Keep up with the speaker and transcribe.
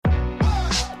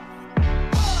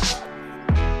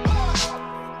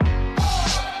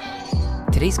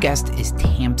Today's guest is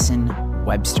Tamsen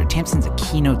Webster. Tamsen's a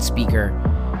keynote speaker,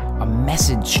 a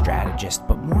message strategist,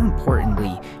 but more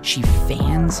importantly, she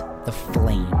fans the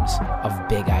flames of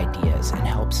big ideas and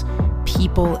helps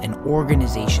people and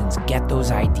organizations get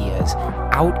those ideas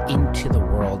out into the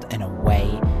world in a way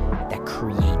that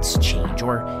creates change,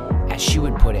 or as she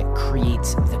would put it,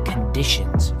 creates the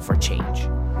conditions for change.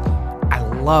 I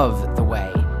love the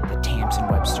way that Tamsen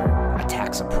Webster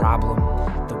attacks a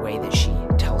problem, the way that she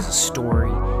tells a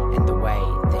story, and the way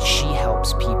that she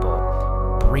helps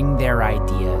people bring their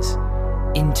ideas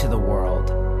into the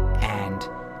world. And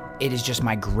it is just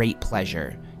my great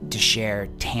pleasure to share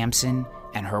Tamsen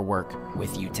and her work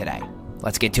with you today.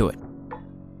 Let's get to it.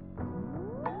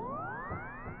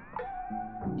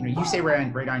 You know, you say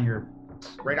right on your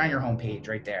homepage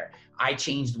right there, I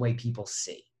changed the way people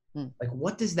see. Like,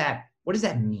 what does that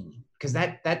mean? Because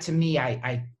that to me,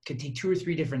 I could take two or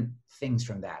three different things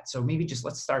from that. So maybe just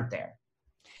let's start there.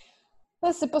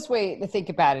 The simplest way to think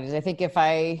about it is, I think if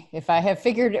I have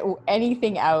figured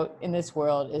anything out in this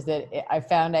world, is that I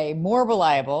found a more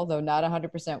reliable, though not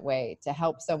 100% way to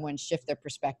help someone shift their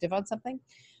perspective on something.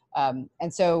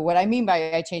 And so what I mean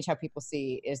by I change how people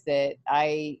see is that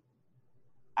I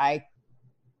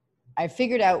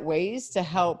figured out ways to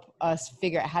help us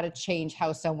figure out how to change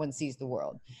how someone sees the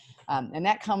world. And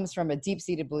that comes from a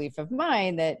deep-seated belief of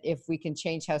mine that if we can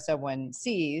change how someone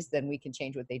sees, then we can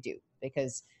change what they do,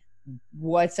 because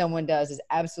what someone does is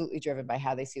absolutely driven by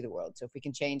how they see the world. So if we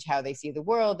can change how they see the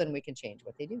world, then we can change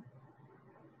what they do.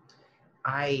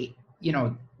 I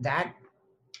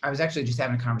was actually just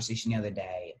having a conversation the other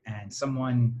day, and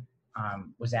someone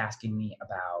was asking me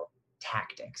about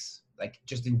tactics, like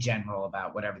just in general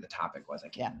about whatever the topic was. I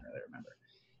can't really remember.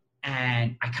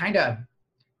 And I kind of,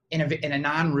 in a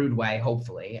non-rude way,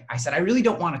 hopefully, I said, I really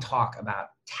don't want to talk about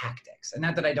tactics. And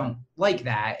not that I don't like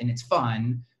that and it's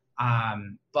fun,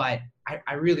 but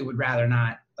I really would rather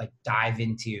not like dive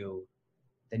into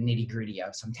the nitty gritty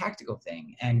of some tactical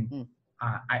thing. And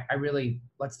I really,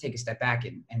 let's take a step back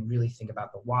and really think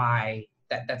about the why.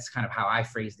 That's kind of how I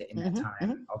phrased it in that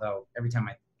time. Although every time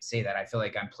I say that, I feel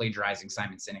like I'm plagiarizing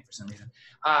Simon Sinek for some reason.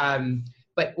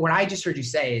 But what I just heard you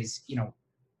say is, you know,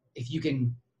 if you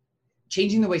can,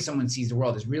 changing the way someone sees the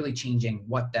world is really changing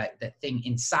what that thing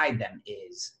inside them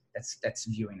is that's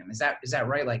viewing them. Is that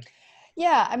right? Like,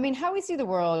 yeah, I mean, how we see the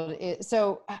world is,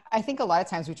 so I think a lot of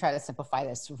times we try to simplify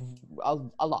this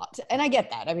a lot. And I get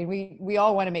that. I mean, we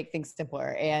all want to make things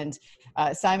simpler. And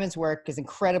Simon's work is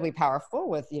incredibly powerful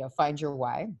with, find your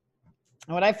why.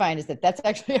 And what I find is that that's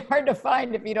actually hard to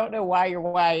find if you don't know why your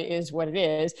why is what it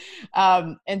is.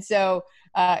 And so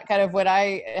kind of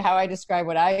how I describe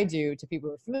what I do to people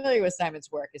who are familiar with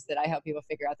Simon's work is that I help people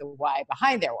figure out the why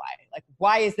behind their why. Like,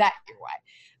 why is that your why?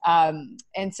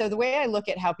 And so the way I look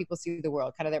at how people see the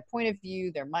world, kind of their point of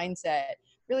view, their mindset,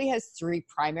 really has three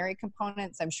primary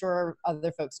components. I'm sure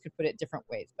other folks could put it different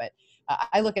ways, but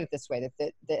I look at it this way,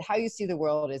 that how you see the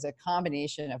world is a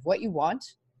combination of what you want.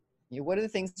 What are the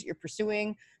things that you're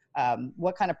pursuing?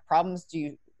 What kind of problems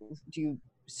do you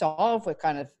solve? What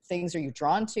kind of things are you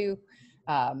drawn to?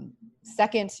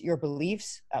 Second, your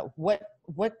beliefs.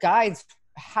 What guides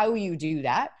how you do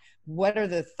that? What are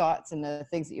the thoughts and the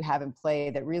things that you have in play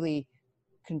that really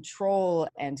control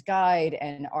and guide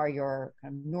and are your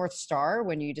kind of North Star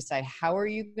when you decide how are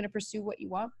you going to pursue what you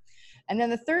want? And then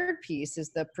the third piece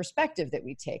is the perspective that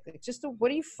we take. Like, just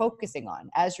what are you focusing on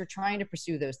as you're trying to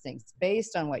pursue those things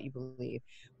based on what you believe?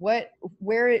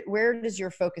 Where does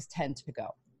your focus tend to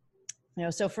go?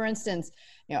 So for instance,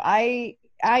 I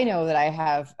know that I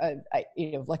have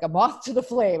like a moth to the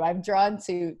flame. I'm drawn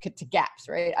to gaps,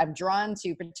 right? I'm drawn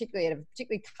to particularly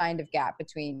kind of gap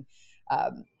between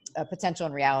potential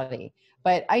and reality.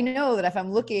 But I know that if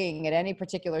I'm looking at any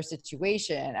particular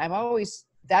situation,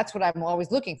 that's what I'm always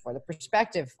looking for. The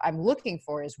perspective I'm looking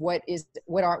for is what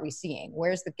aren't we seeing?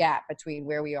 Where's the gap between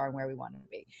where we are and where we want to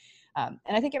be? And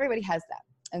I think everybody has that.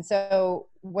 And so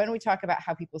when we talk about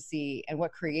how people see and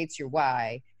what creates your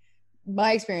why,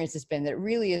 my experience has been that it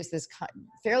really is this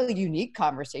fairly unique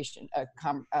combination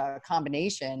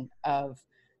of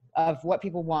what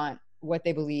people want, what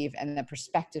they believe, and the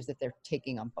perspectives that they're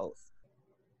taking on both.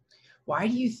 Why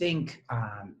do you think,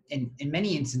 in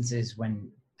many instances when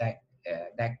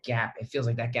that gap, it feels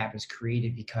like that gap is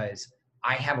created because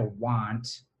I have a want,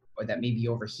 or that may be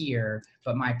over here,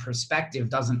 but my perspective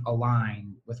doesn't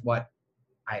align with what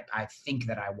I think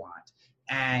that I want?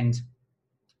 And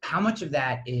how much of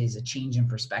that is a change in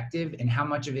perspective, and how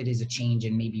much of it is a change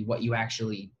in maybe what you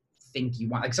actually think you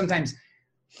want? Like, sometimes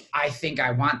I think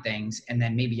I want things, and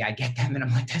then maybe I get them and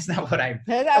I'm like, that's not what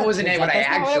that wasn't That's what I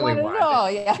actually wanted wanted. at all.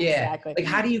 Yeah, Yeah. exactly. Like,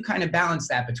 how do you kind of balance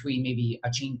that between maybe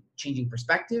a changing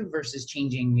perspective versus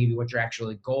changing maybe what your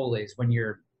actual goal is when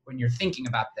you're thinking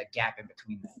about the gap in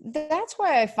between them? That's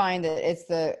why I find that it's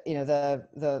the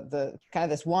kind of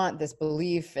this want, this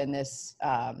belief, and this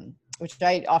which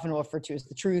I often refer to as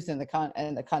the truth and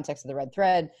the context of the red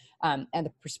thread, and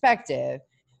the perspective.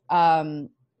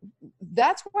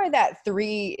 That's why that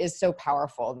 3 is so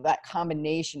powerful, that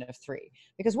combination of 3,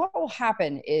 because what will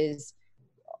happen is,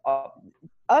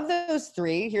 of those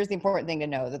 3, here's the important thing to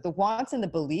know, that the wants and the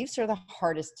beliefs are the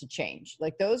hardest to change.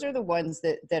 Like, those are the ones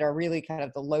that are really kind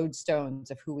of the lodestones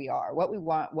of who we are, what we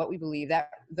want, what we believe. That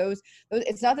those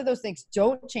it's not that those things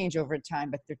don't change over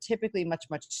time, but they're typically much,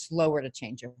 much slower to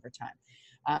change over time.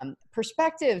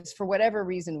 Perspectives, for whatever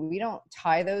reason, we don't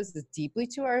tie those as deeply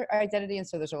to our identity, and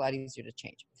so those are a lot easier to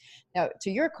change. Now, to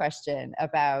your question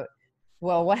about,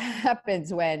 well, what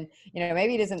happens when,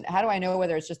 maybe it isn't, how do I know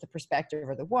whether it's just the perspective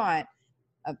or the want?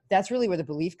 That's really where the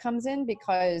belief comes in,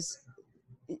 because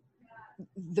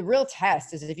the real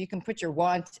test is if you can put your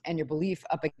want and your belief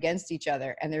up against each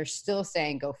other and they're still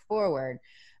saying go forward,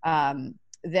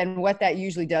 then what that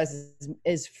usually does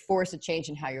is force a change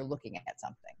in how you're looking at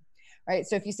something. Right.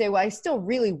 So if you say, well, I still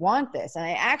really want this and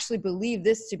I actually believe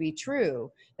this to be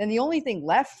true, then the only thing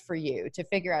left for you to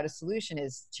figure out a solution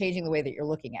is changing the way that you're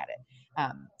looking at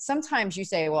it. Sometimes you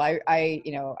say, well, I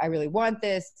really want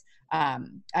this.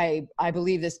 I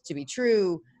believe this to be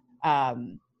true.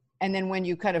 And then when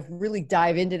you kind of really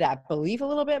dive into that belief a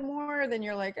little bit more, then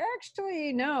you're like,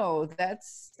 actually, no,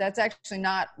 that's actually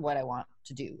not what I want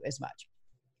to do as much.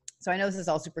 So I know this is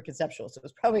all super conceptual, so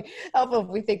it's probably helpful if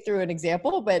we think through an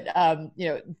example, but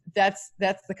that's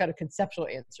the kind of conceptual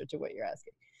answer to what you're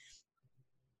asking.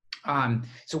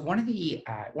 So one of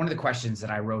the questions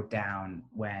that I wrote down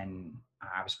when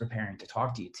I was preparing to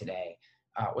talk to you today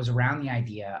was around the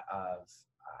idea of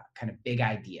kind of big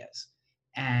ideas.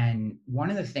 And one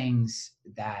of the things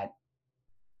that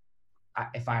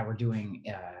if I were doing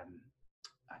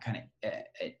kind of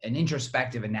an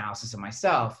introspective analysis of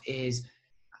myself is,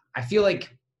 I feel like,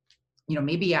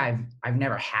 maybe I've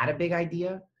never had a big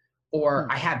idea, or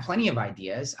I had plenty of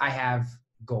ideas. I have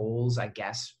goals, I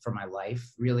guess, for my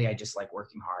life. Really, I just like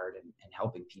working hard and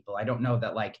helping people. I don't know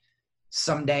that like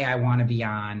someday I want to be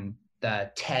on the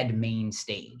TED main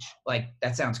stage. Like,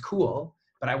 that sounds cool,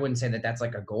 but I wouldn't say that that's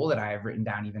like a goal that I have written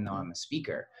down, even though I'm a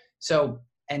speaker. So,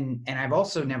 and I've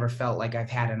also never felt like I've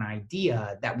had an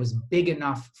idea that was big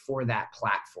enough for that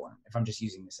platform, if I'm just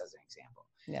using this as an example.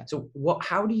 Yeah. So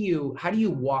how do you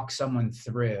walk someone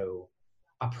through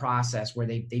a process where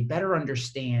they better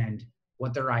understand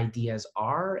what their ideas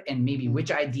are, and maybe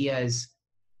which ideas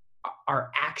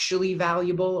are actually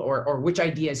valuable, or which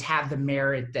ideas have the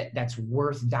merit that's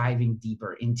worth diving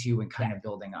deeper into and kind of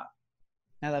building up?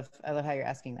 I love how you're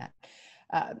asking that.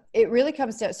 It really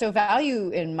comes to, so value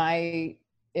in my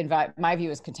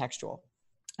view is contextual.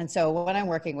 And so when I'm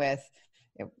working with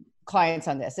clients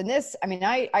on this, and this, I mean,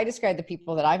 I describe the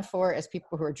people that I'm for as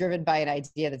people who are driven by an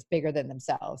idea that's bigger than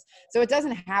themselves. So it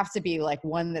doesn't have to be like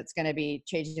one that's going to be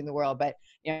changing the world, but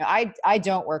I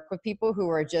don't work with people who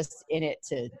are just in it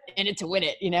to win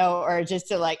it, or just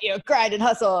to like, grind and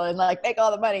hustle and like make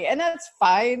all the money. And that's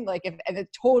fine. Like, and it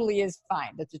totally is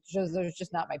fine. Those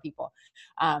just not my people.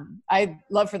 I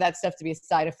love for that stuff to be a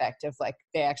side effect of like,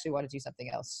 they actually want to do something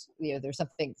else. There's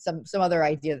some other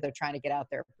idea that they're trying to get out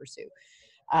there and pursue.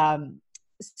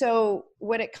 So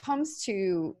when it comes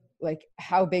to like,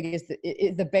 how big is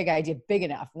the big idea big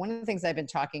enough? One of the things I've been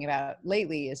talking about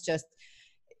lately is just,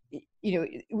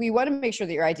 we want to make sure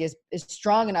that your idea is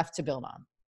strong enough to build on.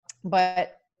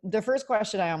 But the first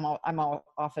question I'm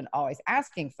often always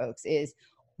asking folks is,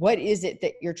 what is it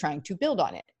that you're trying to build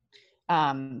on it?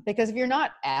 Because if you're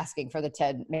not asking for the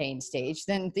TED main stage,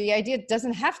 then the idea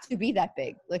doesn't have to be that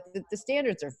big. Like the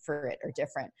standards for it are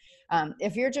different.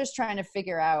 If you're just trying to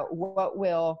figure out what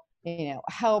will,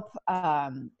 help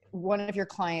one of your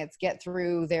clients get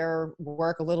through their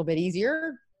work a little bit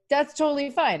easier, that's totally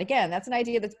fine. Again, that's an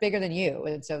idea that's bigger than you.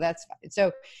 And so that's fine.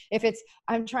 So if it's,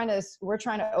 we're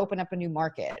trying to open up a new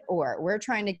market, or we're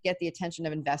trying to get the attention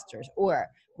of investors, or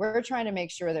we're trying to make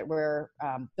sure that we're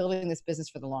building this business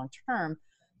for the long term,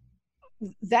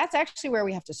 that's actually where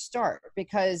we have to start,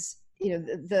 because, you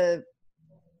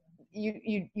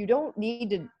don't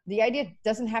need to, the idea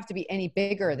doesn't have to be any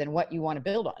bigger than what you want to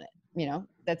build on it.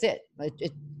 That's it.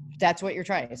 That's what you're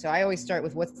trying. So I always start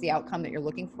with, what's the outcome that you're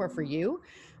looking for you,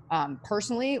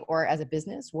 personally or as a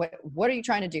business. What are you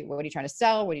trying to do? What are you trying to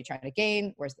sell? What are you trying to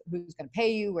gain? Who's going to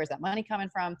pay you? Where's that money coming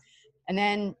from? And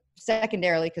then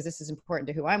secondarily, because this is important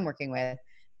to who I'm working with,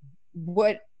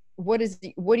 what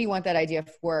do you want that idea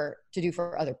to do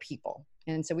for other people?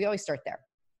 And so we always start there.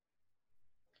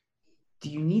 Do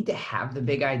you need to have the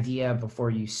big idea before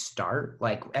you start?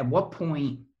 Like at what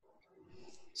point?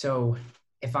 So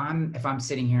if I'm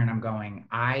sitting here and I'm going,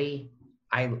 I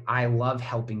love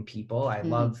helping people. I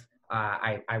love,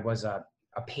 I was a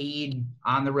paid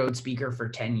on the road speaker for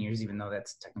 10 years, even though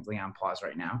that's technically on pause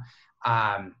right now.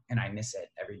 And I miss it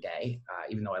every day,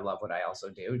 even though I love what I also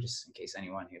do, just in case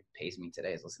anyone who pays me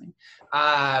today is listening.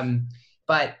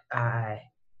 But I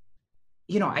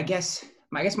guess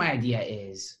my idea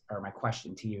is, or my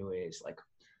question to you is like,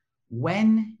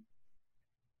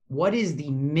 what is the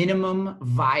minimum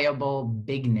viable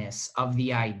bigness of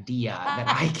the idea that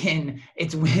I can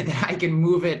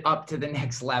move it up to the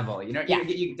next level?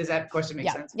 Does that question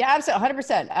make sense? Yeah, absolutely.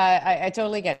 100%. I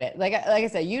totally get it. Like I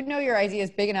said, your idea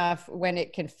is big enough when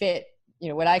it can fit,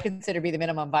 what I consider be the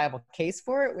minimum viable case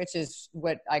for it, which is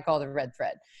what I call the red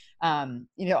thread.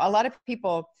 A lot of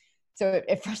people, so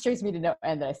it frustrates me to know,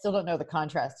 and I still don't know the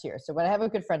contrast here. So when I have a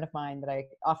good friend of mine that I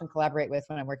often collaborate with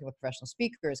when I'm working with professional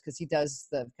speakers, because he does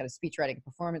the kind of speech writing and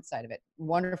performance side of it,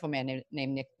 wonderful man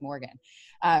named Nick Morgan.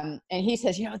 And he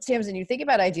says, Tamsen, you think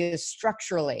about ideas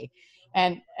structurally.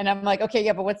 And I'm like, okay,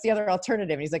 yeah, but what's the other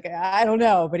alternative? And he's like, I don't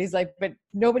know. But he's like, but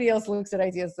nobody else looks at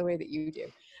ideas the way that you do.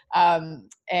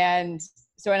 And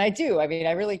I do. I mean,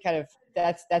 I really kind of,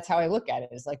 that's how I look at it,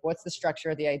 is like, what's the structure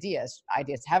of the ideas?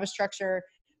 Ideas have a structure.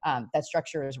 That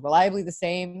structure is reliably the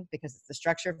same because it's the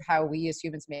structure of how we as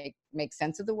humans make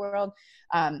sense of the world.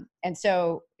 And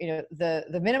so,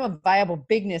 the minimum viable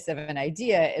bigness of an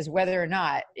idea is whether or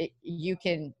not you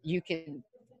can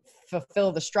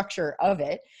fulfill the structure of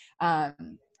it,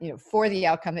 for the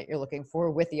outcome that you're looking for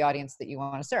with the audience that you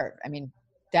want to serve. I mean,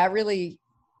 that really,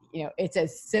 it's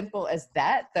as simple as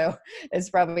that, though, as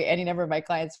probably any number of my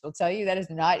clients will tell you. That is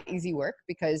not easy work,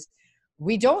 because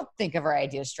we don't think of our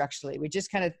ideas structurally. We just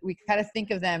kind of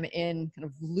think of them in kind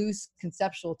of loose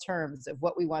conceptual terms of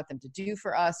what we want them to do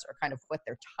for us, or kind of what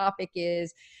their topic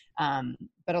is.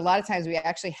 But a lot of times we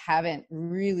actually haven't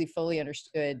really fully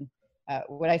understood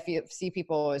what I see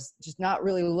people is just not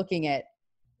really looking at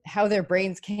how their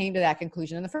brains came to that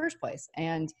conclusion in the first place.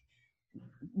 And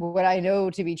what I know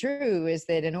to be true is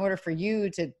that in order for you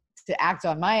to act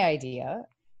on my idea,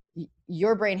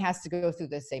 your brain has to go through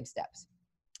the same steps.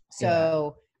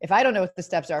 So if I don't know what the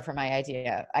steps are for my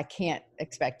idea, I can't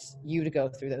expect you to go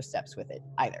through those steps with it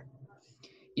either.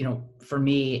 For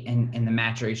me, in the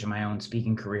maturation of my own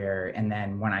speaking career, and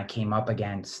then when I came up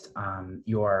against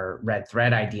your red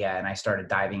thread idea and I started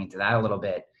diving into that a little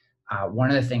bit, one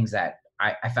of the things that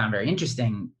I found very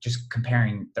interesting, just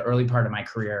comparing the early part of my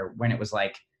career when it was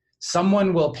like,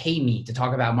 someone will pay me to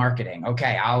talk about marketing.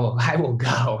 Okay, I will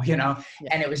go,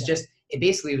 and it was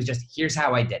basically was just, here's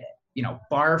how I did it.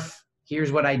 Barf,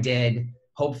 here's what I did.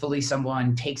 Hopefully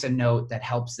someone takes a note that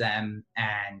helps them.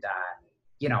 And,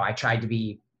 I tried to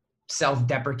be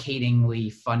self-deprecatingly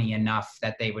funny enough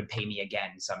that they would pay me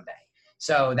again someday.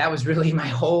 So that was really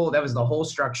that was the whole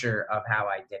structure of how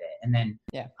I did it. And then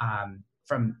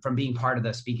from being part of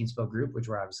the Speak and Spill group, which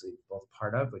we're obviously both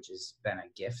part of, which has been a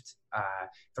gift,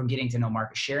 from getting to know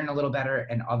Marcus Sharon a little better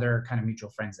and other kind of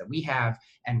mutual friends that we have,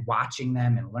 and watching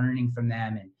them and learning from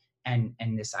them, and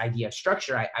this idea of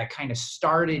structure, I kind of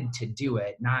started to do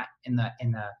it, not in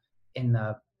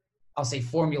the I'll say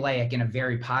formulaic in a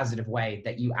very positive way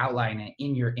that you outline it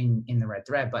in the red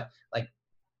thread, but like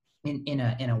in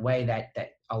a way that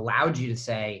allowed you to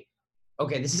say,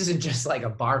 okay, this isn't just like a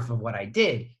barf of what I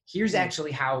did. Here's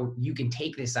actually how you can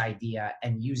take this idea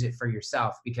and use it for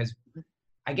yourself. Because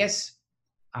I guess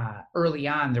early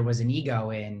on there was an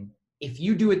ego in, if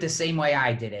you do it the same way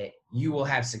I did it, you will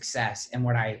have success. And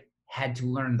what I had to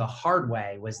learn the hard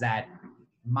way was that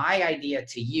my idea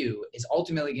to you is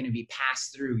ultimately going to be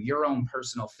passed through your own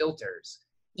personal filters,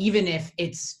 even if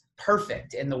it's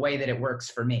perfect in the way that it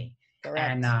works for me. Correct.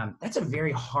 And that's a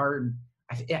very hard,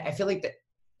 I feel like that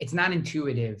it's not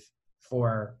intuitive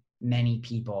for many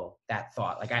people, that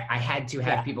thought. Like I had to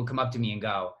have people come up to me and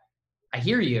go, I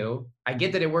hear you. I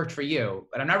get that it worked for you,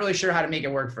 but I'm not really sure how to make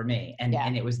it work for me. And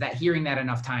it was that hearing that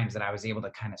enough times that I was able to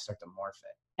kind of start to morph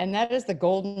it. And that is the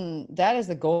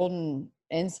golden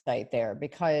insight there,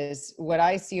 because what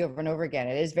I see over and over again,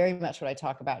 it is very much what I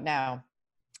talk about now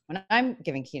when I'm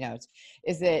giving keynotes,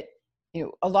 is that,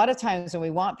 a lot of times when we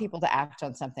want people to act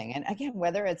on something, and again,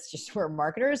 whether it's just we're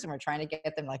marketers and we're trying to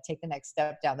get them like take the next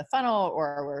step down the funnel,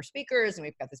 or we're speakers and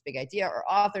we've got this big idea, or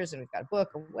authors and we've got a book,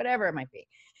 or whatever it might be.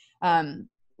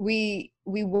 we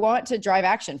want to drive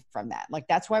action from that. Like,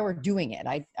 that's why we're doing it.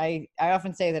 I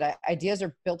often say that ideas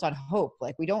are built on hope.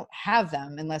 Like, we don't have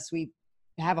them unless we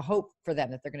have a hope for them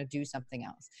that they're going to do something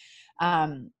else.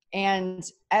 And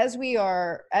as we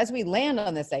land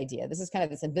on this idea, this is kind of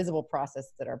this invisible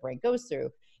process that our brain goes through.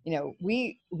 You know,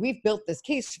 we've built this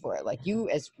case for it. Like,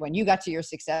 when you got to your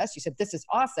success, you said, this is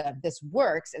awesome, this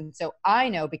works. And so I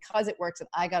know, because it works and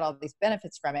I got all these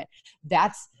benefits from it,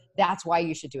 that's why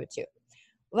you should do it too.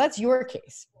 Well, that's your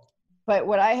case. But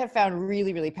what I have found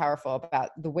really, really powerful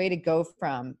about the way to go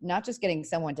from not just getting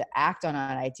someone to act on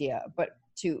an idea, but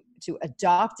to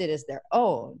adopt it as their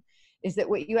own, is that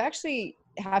what you actually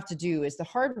have to do is the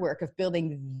hard work of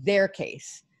building their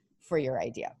case for your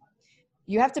idea.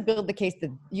 You have to build the case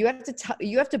that you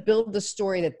have to build the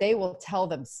story that they will tell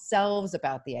themselves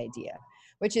about the idea,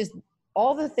 which is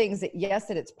all the things that, yes,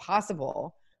 that it's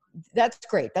possible. That's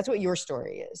great. That's what your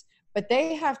story is. But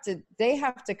they have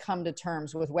to come to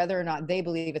terms with whether or not they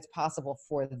believe it's possible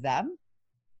for them,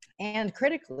 and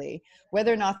critically,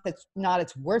 whether or not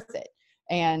it's worth it.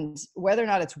 And whether or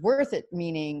not it's worth it,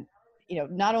 meaning, you know,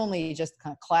 not only just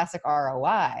kind of classic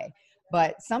ROI,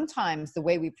 but sometimes the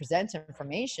way we present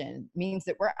information means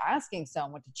that we're asking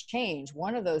someone to change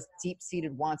one of those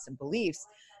deep-seated wants and beliefs.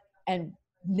 And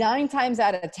 9 times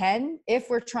out of 10, if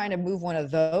we're trying to move one of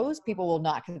those, people will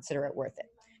not consider it worth it.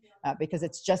 Because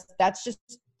it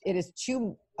is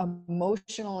too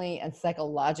emotionally and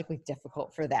psychologically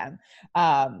difficult for them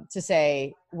to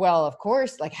say, well, of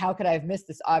course, like, how could I have missed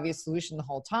this obvious solution the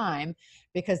whole time?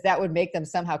 Because that would make them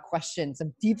somehow question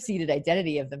some deep-seated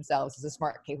identity of themselves as a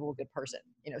smart, capable, good person.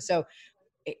 You know, so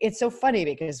it's so funny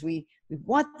because we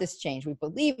want this change. We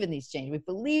believe in these change. We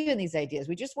believe in these ideas.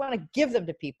 We just want to give them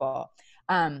to people.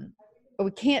 But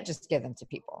we can't just give them to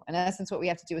people. In essence, what we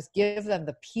have to do is give them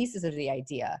the pieces of the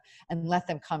idea and let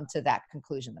them come to that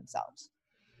conclusion themselves.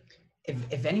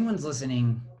 If anyone's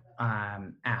listening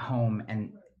at home,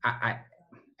 and I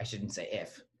shouldn't say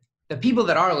if, the people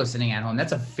that are listening at home,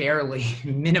 that's a fairly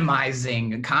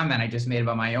minimizing comment I just made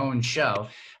about my own show.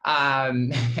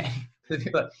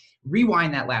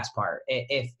 Rewind that last part.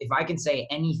 If I can say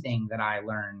anything that I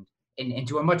learned, and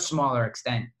to a much smaller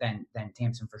extent than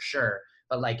Tamsin for sure,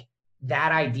 but like,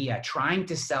 that idea, trying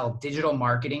to sell digital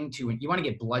marketing to, you want to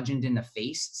get bludgeoned in the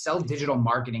face, sell digital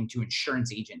marketing to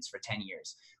insurance agents for 10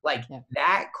 years. Like,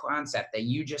 that concept that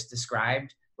you just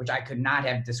described, which I could not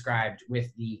have described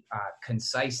with the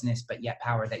conciseness, but yet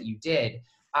power that you did.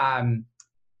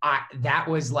 That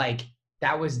was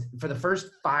for the first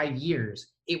 5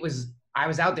 years, I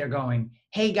was out there going,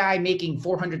 hey, guy making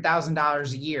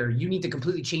 $400,000 a year, you need to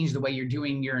completely change the way you're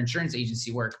doing your insurance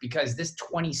agency work, because this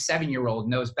 27-year-old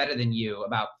knows better than you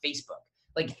about Facebook.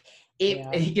 Like,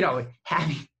 you know,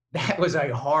 that was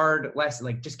a hard lesson,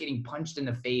 like just getting punched in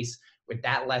the face with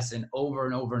that lesson over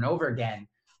and over and over again.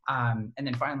 And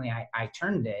then finally I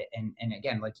turned it. And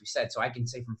again, like you said, so I can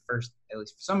say from first, at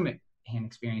least some hand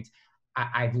experience,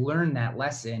 I've learned that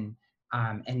lesson.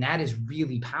 And that is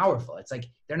really powerful. It's like,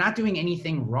 they're not doing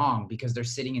anything wrong because they're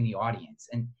sitting in the audience.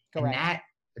 And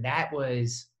that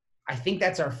was, I think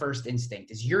that's our first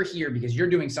instinct, is you're here because you're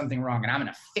doing something wrong and I'm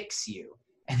going to fix you.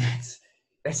 And that's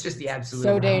just the absolute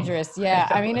so dangerous. Yeah.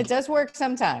 I mean, it does work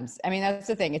sometimes. I mean, that's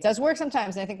the thing. It does work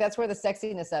sometimes. And I think that's where the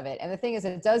sexiness of it. And the thing is,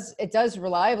 it does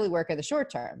reliably work in the short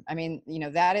term. I mean, you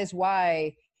know, that's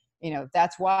why,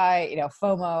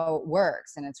 FOMO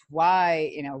works. And it's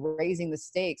why, raising the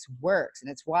stakes works.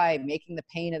 And it's why making the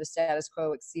pain of the status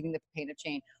quo exceeding the pain of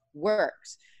change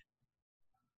works.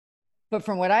 But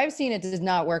from what I've seen, it does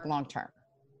not work long term.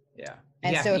 Yeah.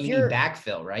 And so if you need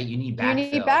backfill, right? You need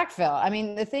backfill. I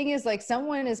mean, the thing is, like,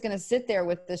 someone is going to sit there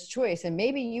with this choice, and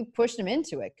maybe you push them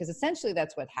into it, because essentially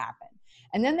that's what happened.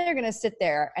 And then they're going to sit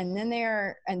there, and then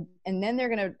they're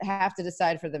going to have to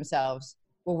decide for themselves,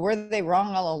 well, were they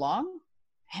wrong all along?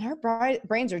 And our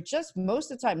brains are just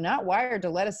most of the time not wired to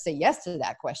let us say yes to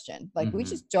that question. Like, we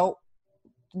just don't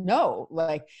know.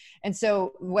 Like, and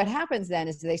so what happens then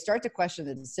is they start to question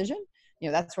the decision.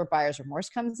 That's where buyer's remorse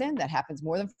comes in. That happens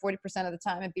more than 40% of the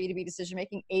time in B2B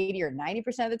decision-making, 80 or 90%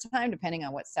 of the time, depending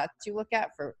on what stats you look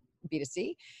at for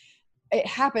B2C. It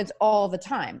happens all the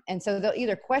time. And so they'll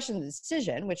either question the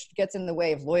decision, which gets in the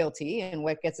way of loyalty and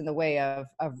what gets in the way of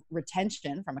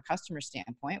retention from a customer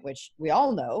standpoint, which we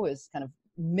all know is kind of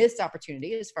missed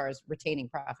opportunity as far as retaining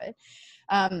profit.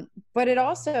 But it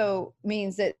also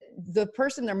means that the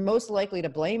person they're most likely to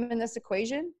blame in this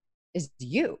equation is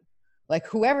you. Like,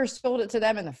 whoever sold it to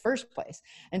them in the first place.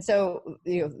 And so,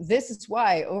 this is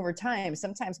why over time,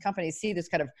 sometimes companies see this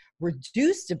kind of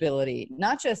reduced ability,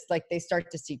 not just like they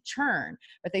start to see churn,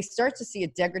 but they start to see a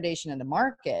degradation in the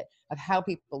market of how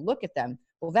people look at them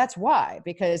well, that's why,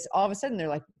 because all of a sudden they're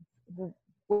like, well,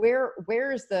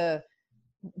 where's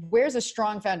a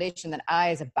strong foundation that I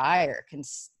as a buyer can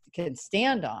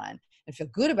stand on and feel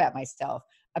good about myself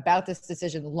about this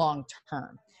decision long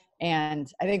term.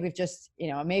 And I think we've just,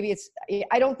 maybe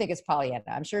I don't think it's Pollyanna.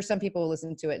 I'm sure some people will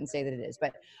listen to it and say that it is,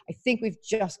 but I think we've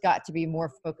just got to be more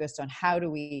focused on how do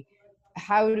we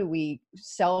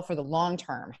sell for the long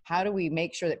term? How do we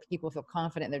make sure that people feel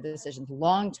confident in their decisions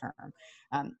long term?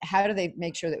 How do they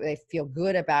make sure that they feel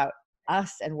good about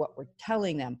us and what we're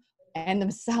telling them and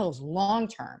themselves long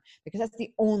term? Because that's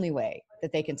the only way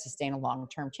that they can sustain a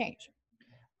long-term change.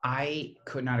 I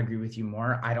could not agree with you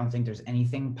more. I don't think there's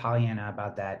anything Pollyanna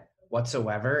about that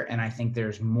whatsoever. And I think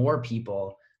there's more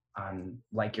people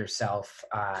like yourself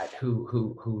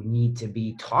who need to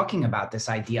be talking about this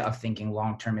idea of thinking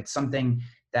long-term. It's something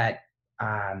that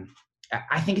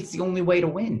I think it's the only way to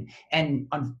win. And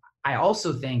I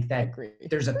also think that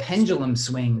there's a pendulum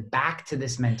swing back to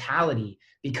this mentality,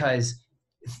 because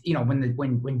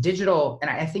when digital, and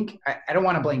I think I don't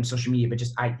want to blame social media, but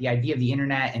just the idea of the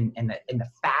internet and the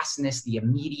fastness, the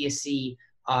immediacy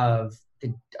of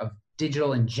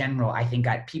digital in general, I think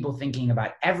got people thinking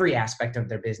about every aspect of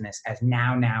their business as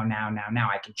now.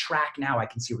 I can track now, I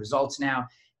can see results now,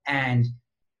 and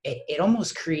it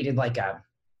almost created like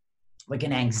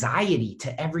an anxiety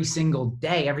to every single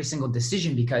day, every single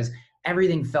decision, because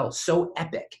everything felt so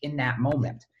epic in that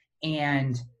moment.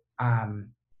 And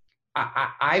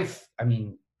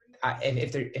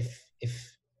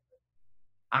if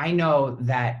I know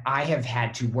that I have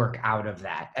had to work out of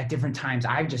that at different times.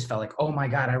 I've just felt like, oh my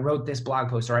God, I wrote this blog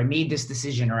post, or I made this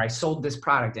decision, or I sold this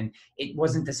product, and it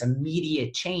wasn't this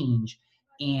immediate change.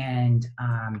 And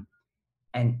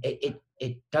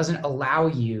it doesn't allow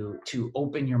you to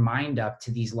open your mind up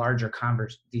to these larger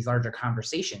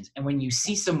conversations. And when you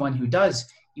see someone who does,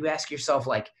 you ask yourself,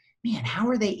 like, man, how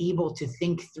are they able to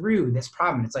think through this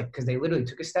problem? It's like, because they literally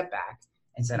took a step back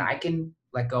and said, I can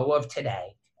let go of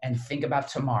today and think about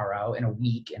tomorrow, in a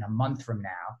week, in a month from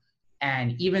now.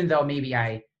 And even though maybe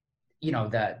the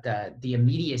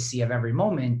immediacy of every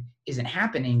moment isn't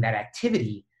happening, that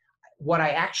activity, what I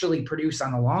actually produce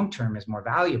on the long term is more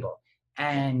valuable.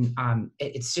 And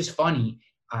it's just funny.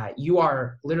 You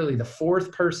are literally the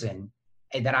fourth person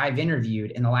that I've interviewed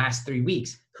in the last 3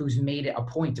 weeks who's made it a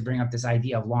point to bring up this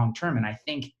idea of long term. And I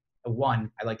think, one,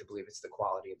 I like to believe it's the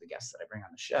quality of the guests that I bring on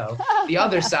the show. The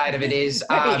other side of it is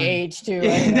age too.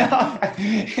 I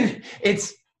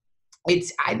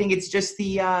think it's just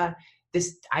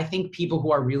I think people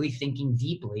who are really thinking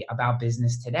deeply about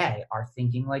business today are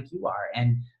thinking like you are.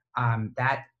 And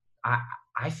that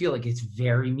I feel like it's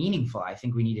very meaningful. I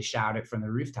think we need to shout it from the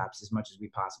rooftops as much as we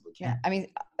possibly can. Yeah, I mean,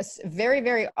 very,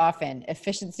 very often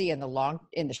efficiency in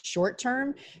the short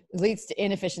term leads to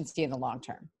inefficiency in the long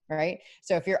term, right?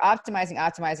 So if you're optimizing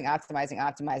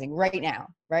right now,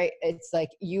 right? It's like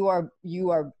you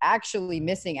are actually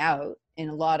missing out in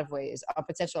a lot of ways on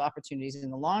potential opportunities in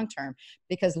the long term,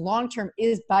 because long term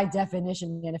is by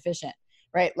definition inefficient,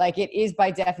 right? Like it is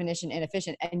by definition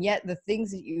inefficient. And yet the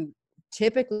things that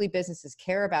typically businesses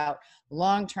care about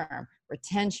long-term: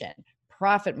 retention,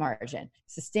 profit margin,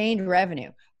 sustained revenue.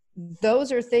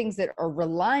 Those are things that are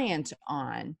reliant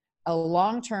on a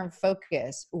long-term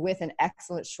focus with an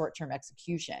excellent short-term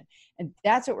execution. And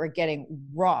that's what we're getting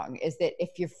wrong, is that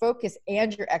if your focus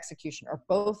and your execution are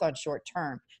both on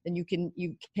short-term, then you can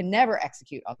never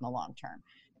execute on the long-term.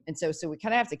 And so we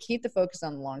kind of have to keep the focus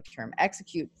on the long term,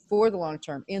 execute for the long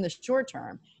term in the short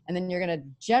term, and then you're going to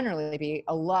generally be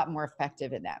a lot more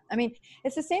effective in that. I mean,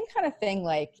 it's the same kind of thing.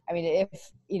 Like, I mean,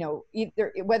 if,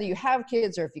 either whether you have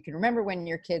kids or if you can remember when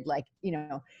you're a kid, like,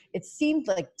 it seemed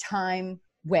like time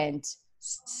went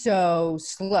so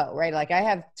slow, right? Like I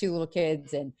have 2 little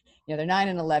kids, and they're 9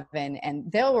 and 11, and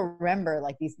they'll remember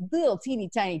like these little teeny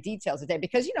tiny details a day,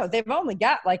 because, they've only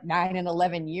got like 9 and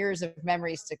 11 years of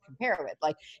memories to compare with,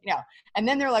 like, and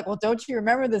then they're like, well, don't you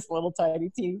remember this little tiny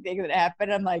teeny thing that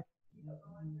happened? I'm like,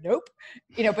 nope.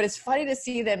 But it's funny to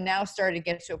see them now starting to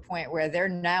get to a point where they're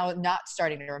now not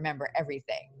starting to remember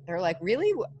everything. They're like,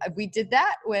 really? We did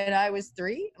that when I was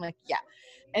 3? I'm like, yeah.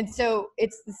 And so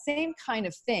it's the same kind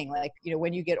of thing. Like,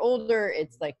 when you get older,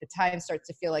 it's like the time starts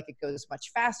to feel like it goes much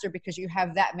faster, because you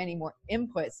have that many more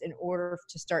inputs in order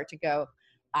to start to go,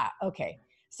 okay.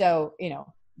 So,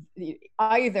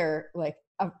 either like,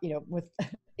 with,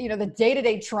 the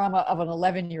day-to-day trauma of an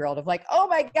 11-year-old of like, oh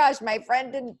my gosh, my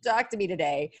friend didn't talk to me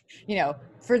today.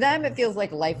 For them, it feels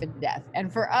like life and death.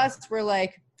 And for us, we're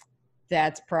like,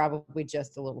 that's probably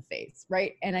just a little phase.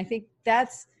 Right. And I think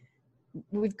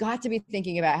we've got to be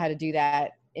thinking about how to do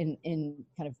that in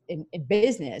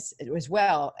business as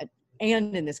well.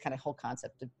 and in this kind of whole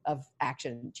concept of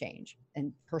action and change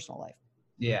and personal life.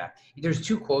 Yeah. There's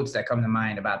two quotes that come to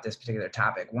mind about this particular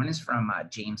topic. One is from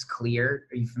James Clear.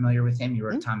 Are you familiar with him? He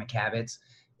wrote Atomic Habits.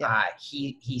 Yeah.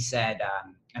 He said,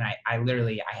 and I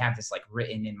literally, I have this like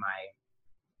written in my,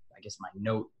 I guess my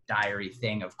note diary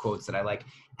thing of quotes that I like: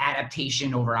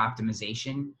 adaptation over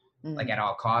optimization, like at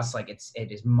all costs. Like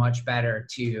it is much better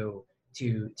to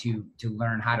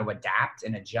learn how to adapt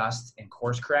and adjust and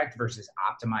course correct versus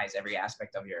optimize every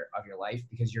aspect of your life,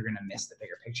 because you're going to miss the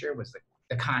bigger picture, was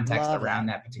the context around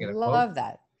that particular quote. Love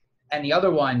that. And the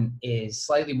other one is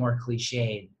slightly more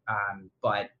cliched,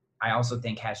 but I also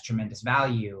think has tremendous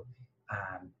value.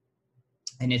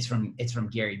 And it's from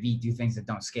Gary Vee: do things that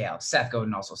don't scale. Seth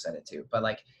Godin also said it too. But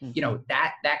like, you know,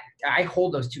 that I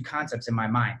hold those two concepts in my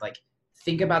mind. Like,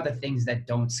 think about the things that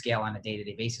don't scale on a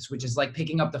day-to-day basis, which is like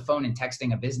picking up the phone and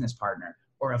texting a business partner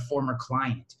or a former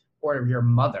client or your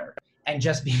mother and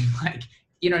just being like,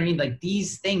 you know what I mean? Like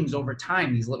these things over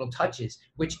time, these little touches,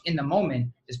 which in the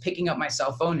moment is picking up my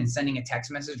cell phone and sending a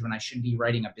text message when I should be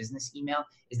writing a business email.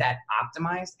 Is that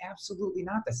optimized? Absolutely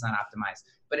not. That's not optimized.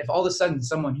 But if all of a sudden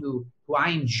someone who I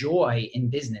enjoy in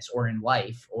business or in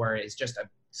life, or is just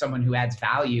someone who adds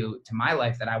value to my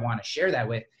life that I want to share that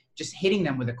with, just hitting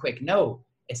them with a quick note,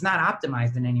 it's not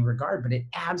optimized in any regard, but it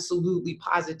absolutely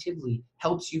positively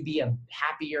helps you be a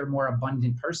happier, more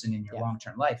abundant person in your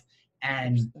long-term life.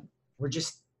 And we're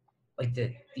just like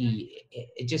this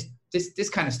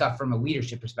kind of stuff from a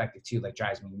leadership perspective too, like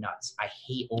drives me nuts. I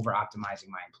hate over optimizing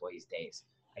my employees' days.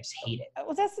 I just hate it.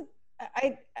 Well,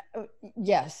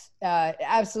 yes,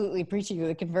 absolutely preaching to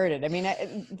the converted. I mean,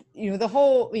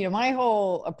 my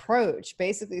whole approach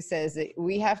basically says that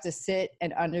we have to sit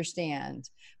and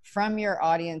understand from your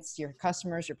audience, your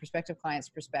customers, your prospective clients'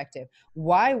 perspective,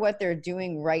 why what they're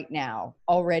doing right now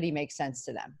already makes sense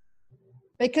to them.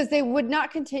 Because they would not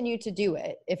continue to do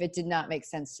it if it did not make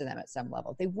sense to them at some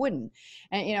level. They wouldn't.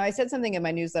 And, you know, I said something in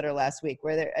my newsletter last week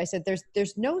where I said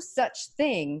there's no such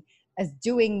thing as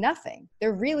doing nothing.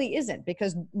 There really isn't,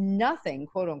 because nothing,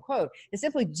 quote unquote, is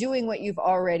simply doing what you've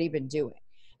already been doing.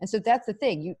 And so that's the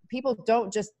thing. People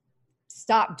don't just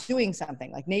stop doing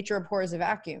something. Like nature abhors a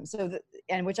vacuum.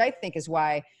 And which I think is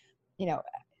why, you know,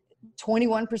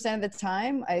 21% of the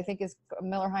time, I think is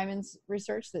Miller Hyman's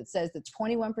research that says that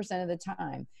 21% of the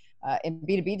time, in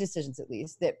B2B decisions at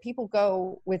least, that people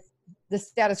go with the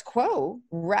status quo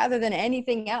rather than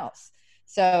anything else.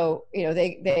 So, you know,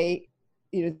 they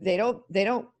don't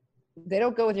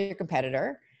go with your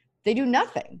competitor. They do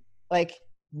nothing, like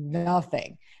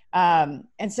nothing.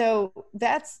 And so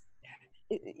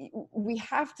we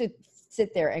have to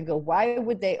sit there and go, why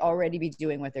would they already be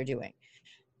doing what they're doing?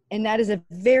 And that is a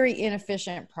very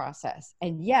inefficient process.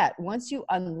 And yet, once you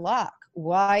unlock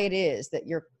why it is that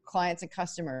your clients and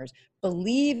customers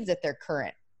believe that they're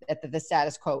current, that the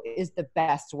status quo is the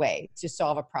best way to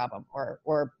solve a problem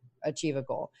or achieve a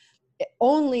goal,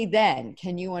 only then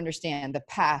can you understand the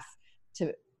path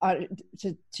to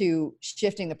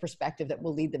shifting the perspective that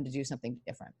will lead them to do something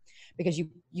different. Because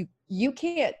you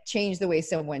can't change the way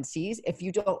someone sees if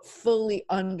you don't fully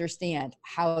understand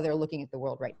how they're looking at the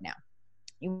world right now.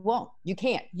 You won't. You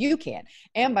can't. You can.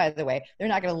 And by the way, they're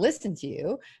not going to listen to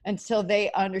you until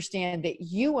they understand that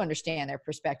you understand their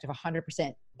perspective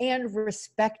 100% and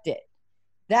respect it.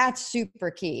 That's super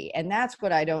key. And that's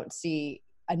what I don't see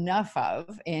enough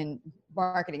of in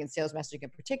marketing and sales messaging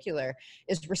in particular,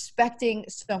 is respecting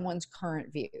someone's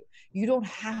current view. You don't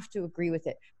have to agree with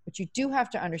it, but you do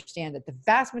have to understand that the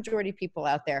vast majority of people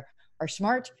out there are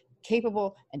smart,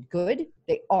 capable, and good.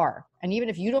 They are. And even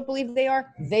if you don't believe they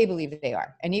are, they believe they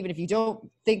are. And even if you don't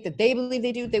think that they believe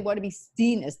they do, they want to be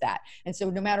seen as that. And so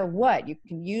no matter what, you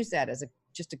can use that as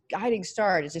just a guiding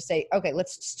star to just say, okay,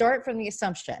 let's start from the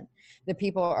assumption that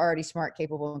people are already smart,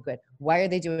 capable, and good. Why are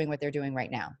they doing what they're doing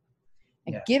right now?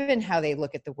 And given how they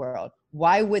look at the world,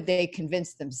 why would they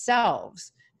convince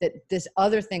themselves that this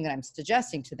other thing that I'm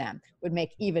suggesting to them would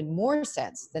make even more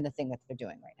sense than the thing that they're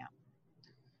doing right now?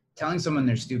 Telling someone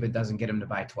they're stupid doesn't get them to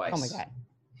buy twice. Oh my God.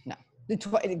 No.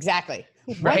 Exactly.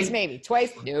 Right? Once, maybe.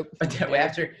 Twice. Nope. But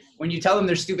after, when you tell them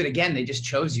they're stupid again, they just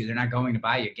chose you. They're not going to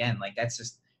buy you again. Like that's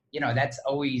just, you know, that's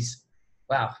always,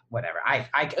 well, whatever. I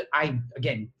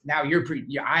again, now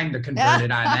I'm the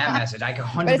converted on that message. I can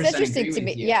 100% but it's interesting agree to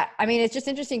me. with you. Yeah. I mean, it's just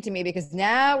interesting to me because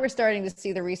now we're starting to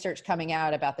see the research coming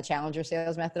out about the Challenger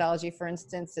sales methodology, for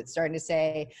instance. It's starting to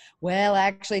say, well,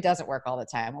 actually it doesn't work all the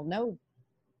time. Well, no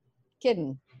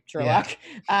kidding, Sherlock.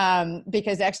 Yeah.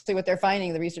 Because actually what they're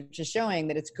finding, the research is showing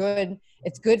that it's good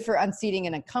for unseating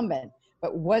an incumbent.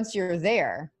 But once you're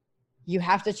there, you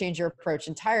have to change your approach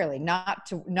entirely,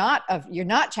 you're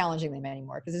not challenging them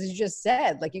anymore. Because as you just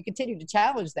said, like you continue to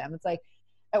challenge them. It's like,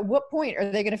 at what point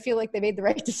are they going to feel like they made the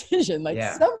right decision? Like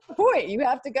some point you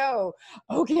have to go,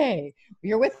 okay,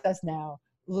 you're with us now.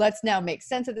 Let's now make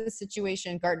sense of this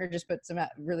situation. Gartner just put some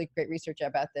really great research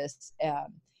about this.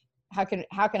 How can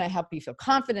I help you feel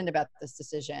confident about this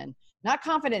decision? Not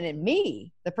confident in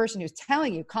me, the person who's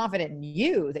telling you, confident in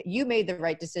you that you made the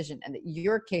right decision and that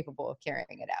you're capable of carrying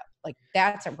it out. Like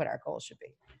that's what our goal should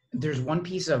be. There's one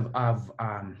piece of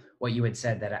what you had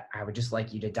said that I would just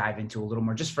like you to dive into a little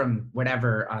more, just from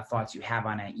whatever thoughts you have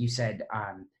on it. You said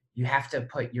you have to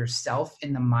put yourself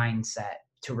in the mindset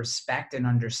to respect and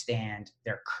understand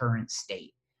their current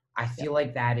state. I feel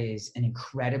like that is an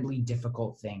incredibly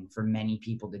difficult thing for many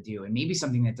people to do, and maybe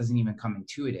something that doesn't even come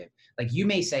intuitive. Like you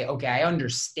may say, okay, I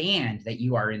understand that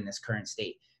you are in this current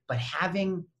state, but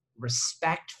having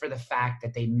respect for the fact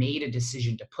that they made a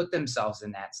decision to put themselves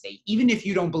in that state, even if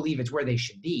you don't believe it's where they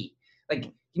should be. Like,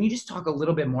 can you just talk a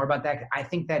little bit more about that? I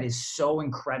think that is so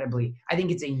incredibly, I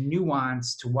think it's a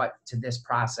nuance to this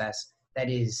process that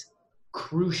is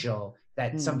crucial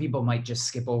that some people might just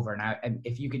skip over. And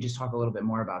if you could just talk a little bit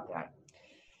more about that.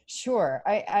 Sure.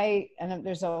 And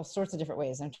there's all sorts of different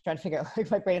ways. I'm trying to figure out, like,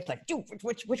 my brain is like,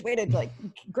 which way to like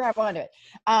grab onto it.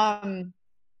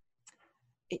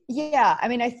 Yeah. I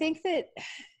mean, I think that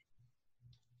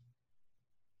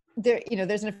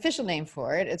there's an official name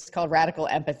for it. It's called radical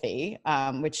empathy,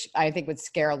 which I think would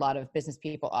scare a lot of business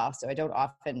people off. So I don't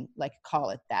often like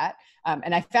call it that.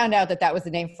 And I found out that was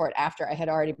the name for it after I had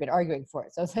already been arguing for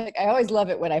it. So it's like, I always love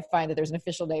it when I find that there's an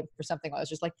official name for something. I was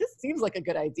just like, this seems like a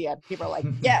good idea. And people are like,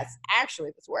 yes,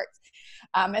 actually this works.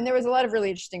 And there was a lot of really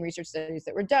interesting research studies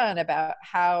that were done about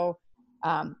how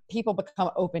people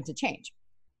become open to change.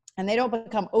 And they don't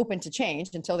become open to change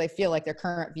until they feel like their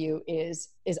current view is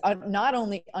not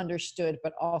only understood,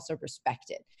 but also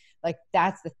respected. Like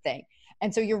that's the thing.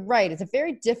 And so you're right. It's a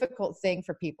very difficult thing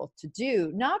for people to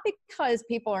do, not because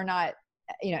people are not,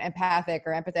 empathic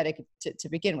or empathetic to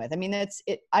begin with. I mean,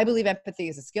 I believe empathy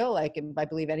is a skill. I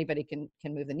believe anybody can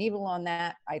move the needle on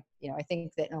that. I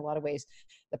think that in a lot of ways,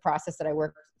 the process that I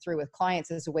work through with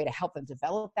clients is a way to help them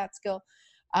develop that skill.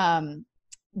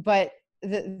 But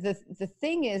the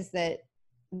thing is that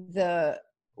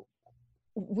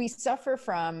we suffer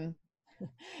from,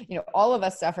 all of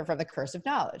us suffer from the curse of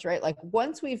knowledge, right? Like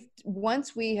once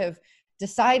we have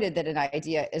decided that an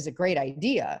idea is a great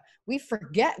idea, we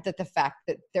forget that the fact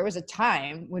that there was a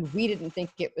time when we didn't think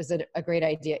it was a great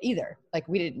idea either. Like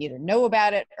we didn't either know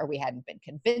about it or we hadn't been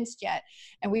convinced yet.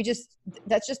 And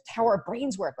that's just how our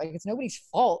brains work. Like it's nobody's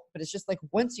fault, but it's just like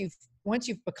once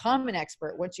you've become an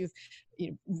expert, once you've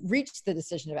reached the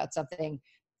decision about something,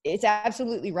 it's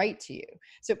absolutely right to you.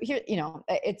 So here,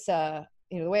 it's the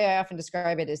way I often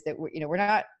describe it is that we're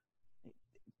not,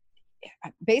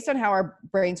 based on how our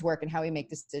brains work and how we make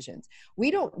decisions, we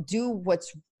don't do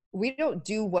what's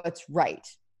right,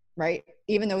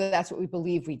 even though that's what we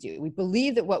believe we do. We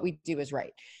believe that what we do is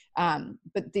right,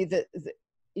 but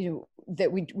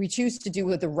that we choose to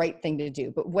do the right thing to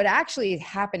do. But what actually is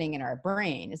happening in our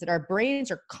brain is that our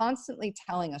brains are constantly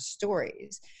telling us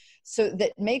stories, so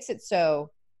that makes it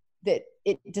so that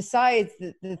it decides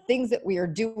that the things that we are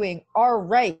doing are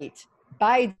right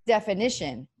by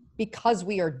definition because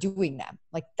we are doing them.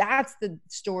 Like that's the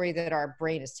story that our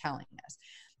brain is telling us.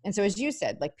 And so, as you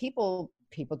said, like people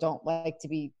don't like to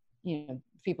be,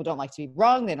 people don't like to be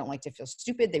wrong. They don't like to feel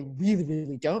stupid. They really,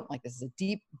 really don't. Like this is a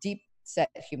deep, deep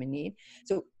set human need.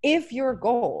 So if your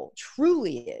goal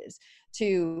truly is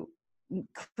to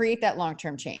create that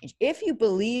long-term change, if you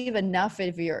believe enough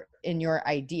in your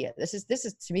idea, this is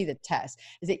to me the test,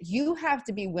 is that you have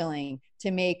to be willing to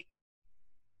make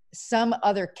some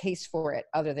other case for it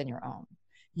other than your own.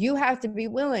 You have to be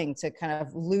willing to kind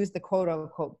of lose the quote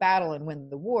unquote battle and win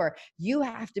the war. You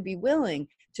have to be willing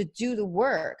to do the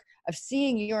work of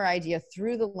seeing your idea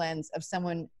through the lens of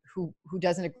someone who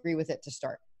doesn't agree with it to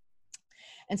start.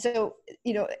 And so,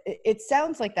 it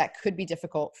sounds like that could be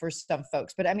difficult for some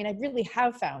folks, but I mean, I really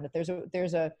have found that there's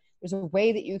a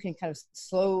way that you can kind of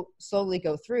slowly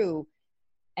go through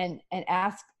and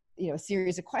ask, a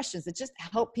series of questions that just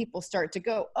help people start to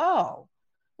go, oh,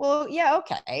 well, yeah,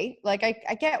 okay. Like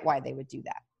I get why they would do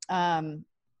that.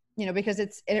 Because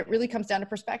it really comes down to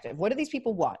perspective. What do these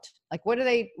people want? Like, what do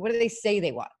they say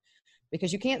they want?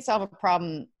 Because you can't solve a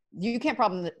problem. You can't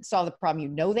solve the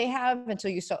problem they have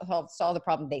until you solve the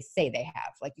problem they say they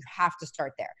have. Like you have to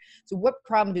start there. So what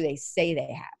problem do they say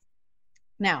they have?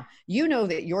 Now,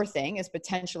 that your thing is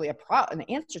potentially an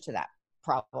answer to that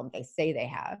problem they say they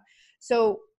have.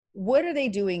 So what are they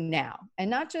doing now? And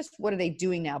not just what are they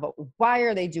doing now, but why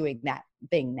are they doing that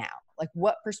thing now? Like,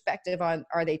 what perspective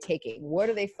are they taking? What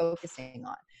are they focusing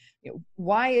on?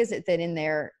 Why is it that in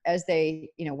there, as they,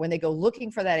 when they go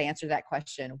looking for that answer to that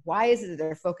question, why is it that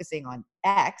they're focusing on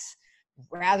X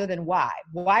rather than Y?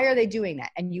 Why are they doing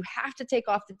that? And you have to take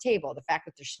off the table the fact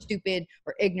that they're stupid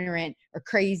or ignorant or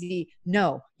crazy.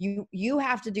 No, you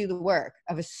have to do the work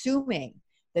of assuming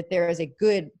that there is a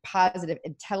good, positive,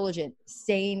 intelligent,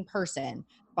 sane person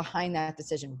behind that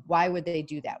decision. Why would they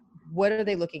do that? What are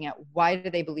they looking at? Why do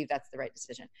they believe that's the right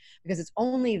decision? Because it's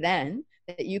only then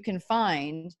that you can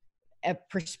find a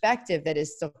perspective that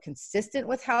is still consistent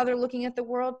with how they're looking at the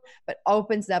world, but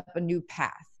opens up a new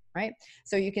path, right?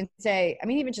 So you can say,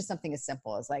 even just something as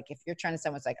simple as like, if you're trying to,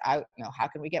 someone's like, how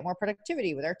can we get more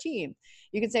productivity with our team?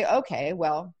 You can say, okay,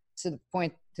 well, to the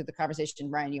point, to the conversation,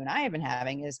 Brian, you and I have been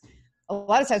having is, a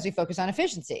lot of times we focus on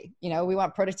efficiency. We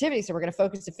want productivity, so we're going to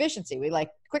focus efficiency. We like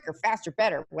quicker, faster,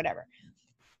 better, whatever.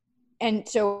 And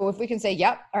so if we can say,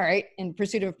 yep, all right, in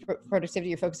pursuit of productivity,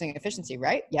 you're focusing on efficiency,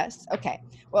 right? Yes. Okay.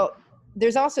 Well,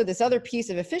 there's also this other piece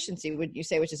of efficiency, would you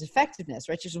say, which is effectiveness,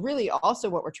 right? Which is really also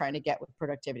what we're trying to get with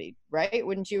productivity, right?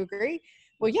 Wouldn't you agree?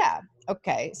 Well, yeah.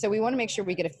 Okay. So we want to make sure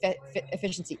we get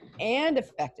efficiency and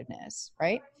effectiveness,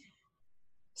 right?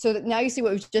 So that now you see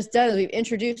what we've just done is we've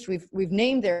introduced, we've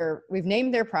named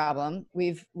their problem.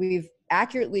 We've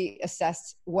accurately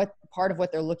assessed what part of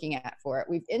what they're looking at for it.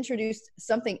 We've introduced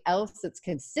something else that's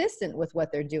consistent with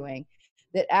what they're doing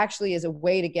that actually is a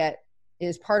way to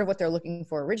is part of what they're looking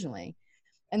for originally.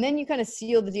 And then you kind of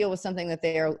seal the deal with something that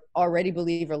they are already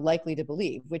believe or likely to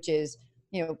believe, which is,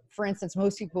 for instance,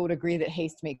 most people would agree that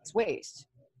haste makes waste.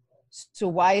 So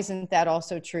why isn't that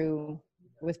also true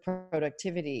with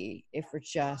productivity if we're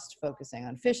just focusing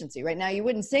on efficiency? Right now, you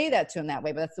wouldn't say that to them that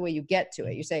way, but that's the way you get to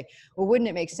it. You say, well, wouldn't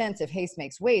it make sense if haste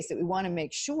makes waste, that we want to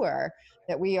make sure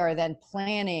that we are then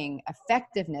planning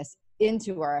effectiveness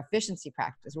into our efficiency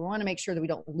practice? We want to make sure that we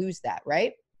don't lose that,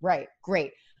 right? Right.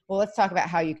 Great. Well, let's talk about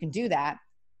how you can do that.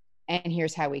 And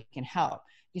here's how we can help.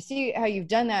 You see how you've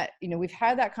done that? We've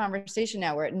had that conversation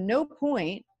now where at no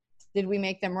point did we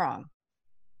make them wrong.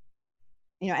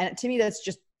 And to me, that's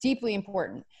just deeply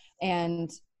important. And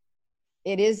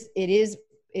it is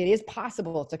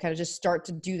possible to kind of just start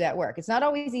to do that work. It's not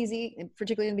always easy,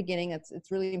 particularly in the beginning.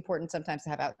 It's really important sometimes to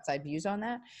have outside views on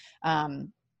that.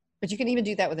 But you can even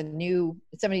do that with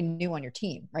somebody new on your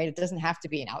team, right? It doesn't have to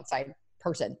be an outside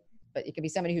person, but it could be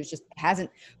somebody who's just hasn't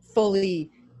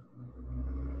fully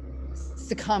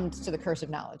succumbed to the curse of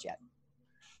knowledge yet.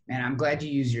 Man, I'm glad you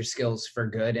use your skills for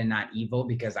good and not evil,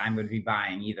 because I'm going to be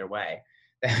buying either way.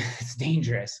 It's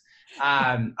dangerous.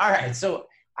 All right. So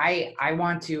I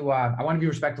want to be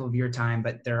respectful of your time,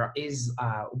 but there is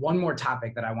one more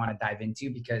topic that I want to dive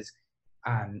into, because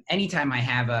anytime I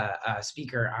have a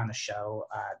speaker on the show,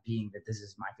 being that this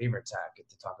is my favorite topic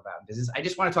to talk about in business, I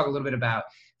just want to talk a little bit about,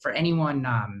 for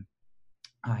anyone,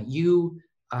 you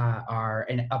are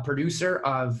a producer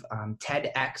of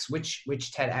TEDx. Which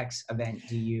TEDx event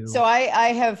do you? So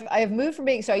I have moved from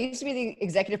being, so I used to be the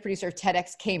executive producer of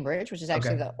TEDx Cambridge, which is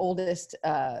actually the oldest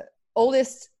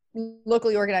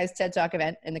locally organized TED Talk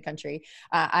event in the country.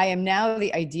 I am now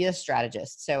the idea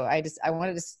strategist. So I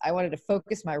wanted to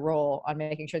focus my role on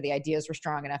making sure the ideas were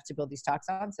strong enough to build these talks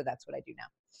on. So that's what I do now.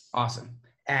 Awesome.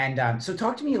 And so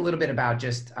talk to me a little bit about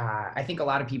just, I think a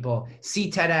lot of people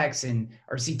see TEDx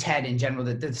or see TED in general,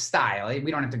 the style. We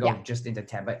don't have to go just into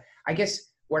TED, but I guess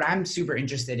what I'm super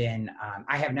interested in,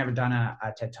 I have never done a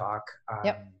TED Talk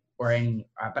or any,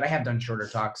 but I have done shorter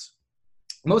talks,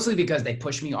 mostly because they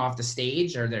push me off the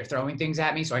stage or they're throwing things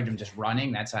at me. So I'm just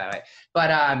running. That's how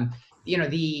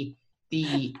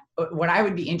what I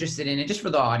would be interested in, and just for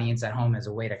the audience at home as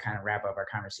a way to kind of wrap up our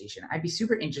conversation, I'd be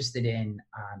super interested in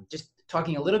just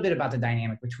talking a little bit about the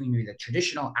dynamic between maybe the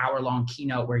traditional hour-long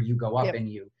keynote where you go up and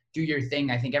you do your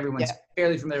thing. I think everyone's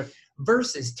fairly familiar,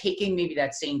 versus taking maybe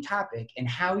that same topic and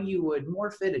how you would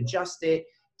morph it, adjust it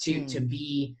to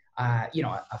be, a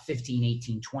 15,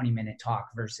 18, 20-minute talk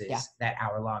versus that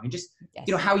hour-long, and just,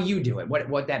 how you do it,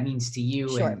 what that means to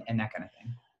you and that kind of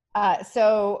thing.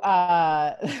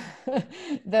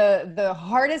 The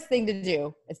hardest thing to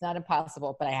do, it's not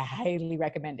impossible, but I highly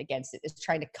recommend against it, is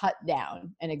trying to cut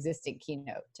down an existing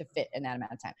keynote to fit in that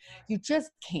amount of time. You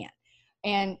just can't.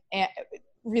 And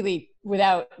really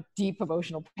without deep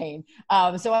emotional pain.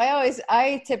 So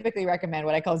I typically recommend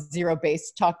what I call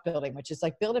zero-based talk building, which is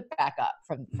like build it back up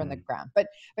from the ground. But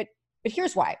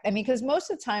here's why. Because most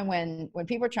of the time when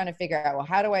people are trying to figure out, well,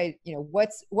 how do I,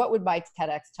 what would my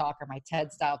TEDx talk or my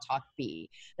TED style talk be?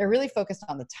 They're really focused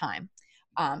on the time.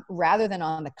 rather than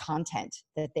on the content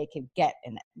that they could get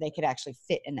and they could actually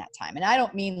fit in that time. And I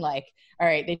don't mean like, all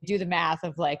right, they do the math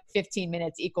of like 15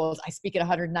 minutes equals I speak at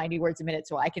 190 words a minute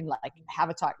so I can like have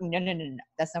a talk. No.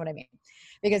 That's not what I mean.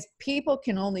 Because people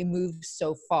can only move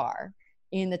so far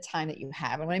in the time that you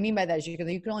have. And what I mean by that is you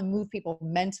can only move people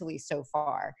mentally so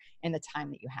far in the time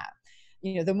that you have.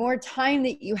 You know, the more time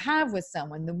that you have with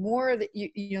someone, the more that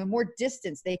more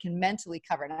distance they can mentally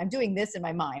cover. And I'm doing this in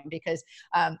my mind because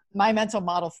my mental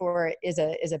model for it is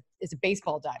a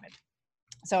baseball diamond.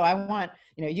 So I want,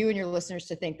 you and your listeners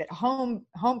to think that home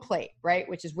plate, right,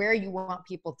 which is where you want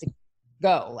people to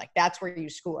go, like that's where you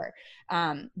score.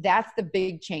 That's the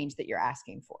big change that you're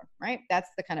asking for, right? That's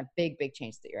the kind of big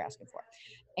change that you're asking for.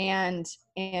 And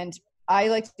I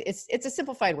like it's a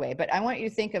simplified way, but I want you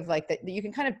to think of like that you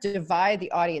can kind of divide the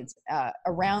audience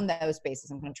around those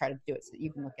spaces. I'm going to try to do it so that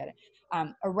you can look at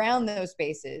it around those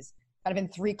spaces, kind of in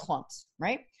 3 clumps,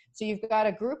 right? So you've got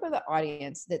a group of the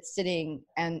audience that's sitting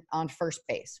and on first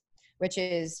base, which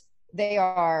is they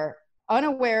are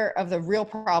unaware of the real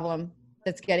problem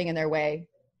that's getting in their way,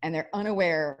 and they're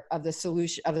unaware of the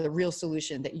solution, of the real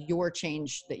solution that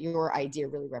your idea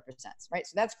really represents, right?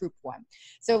 So that's group 1.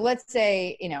 So let's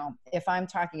say, if I'm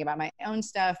talking about my own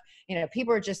stuff,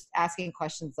 people are just asking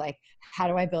questions like, how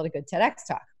do I build a good TEDx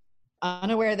talk?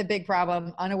 Unaware of the big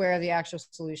problem, unaware of the actual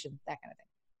solution, that kind of thing.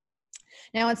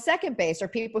 Now, on second base are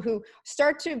people who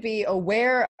start to be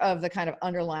aware of the kind of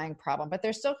underlying problem, but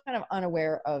they're still kind of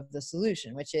unaware of the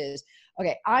solution, which is,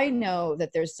 okay, I know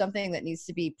that there's something that needs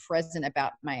to be present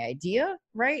about my idea,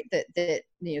 right? That there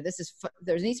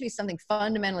needs to be something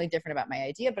fundamentally different about my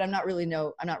idea, but I'm not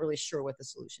really sure what the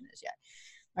solution is yet,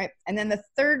 right? And then the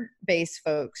third base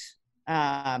folks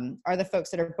are the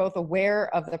folks that are both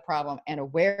aware of the problem and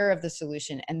aware of the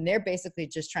solution, and they're basically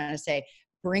just trying to say,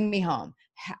 bring me home.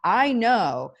 I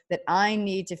know that I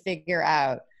need to figure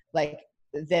out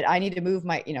that I need to move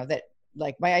my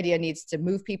idea needs to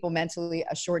move people mentally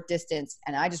a short distance.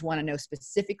 And I just want to know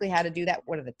specifically how to do that.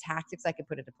 What are the tactics I can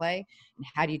put into play, and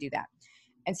how do you do that?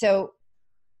 And so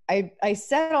I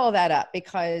set all that up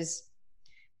because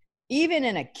even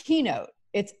in a keynote,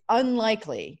 it's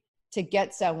unlikely to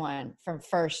get someone from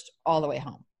first all the way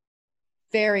home.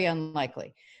 Very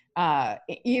unlikely.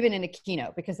 Even in a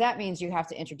keynote, because that means you have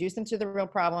to introduce them to the real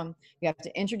problem, you have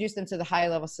to introduce them to the high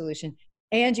level solution,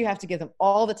 and you have to give them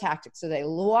all the tactics so they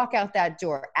walk out that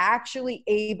door actually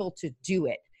able to do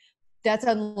it. That's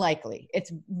unlikely.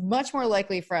 It's much more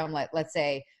likely from, let's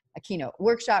say, a keynote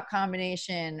workshop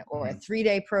combination or a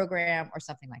 3-day program or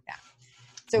something like that.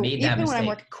 So made that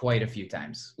mistake quite a few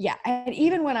times. Yeah, and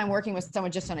even when I'm working with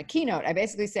someone just on a keynote, I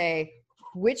basically say,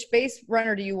 which base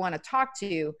runner do you want to talk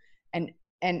to,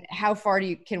 and how far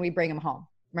can we bring them home,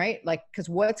 right? Like, because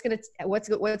what's it going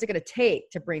to take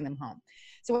to bring them home?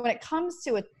 So when it comes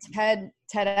to a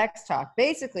TEDx talk,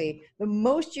 basically the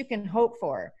most you can hope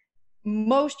for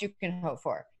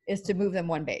is to move them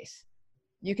one base.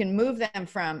 You can move them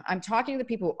from, I'm talking to the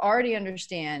people who already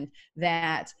understand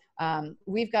that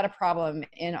we've got a problem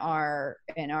in our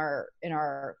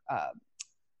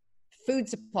food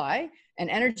supply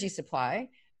and energy supply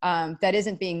that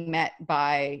isn't being met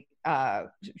by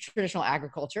traditional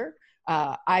agriculture.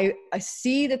 I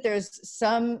see that there's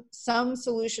some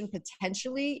solution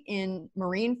potentially in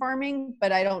marine farming,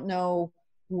 but I don't know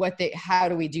how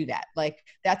do we do that? Like,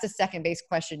 that's a second base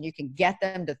question. You can get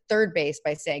them to third base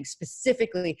by saying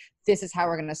specifically, this is how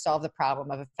we're going to solve the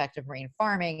problem of effective marine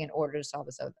farming in order to solve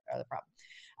this other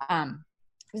problem.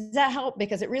 Does that help?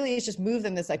 Because it really is just move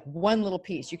them this like one little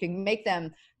piece. You can make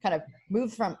them kind of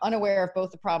move from unaware of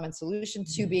both the problem and solution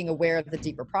to being aware of the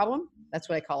deeper problem. That's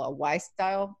what I call a why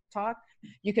style talk.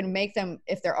 You can make them,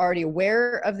 if they're already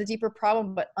aware of the deeper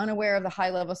problem but unaware of the high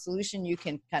level solution, you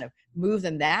can kind of move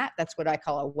them that. That's what I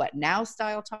call a what now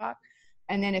style talk.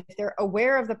 And then if they're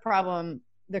aware of the problem,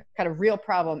 the kind of real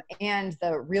problem and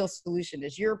the real solution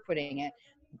as you're putting it,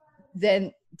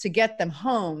 then to get them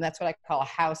home, that's what I call a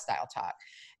how style talk.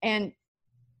 And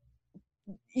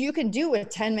you can do a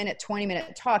 10-minute,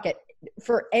 20-minute talk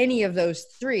for any of those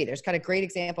 3. There's kind of great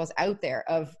examples out there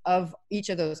of each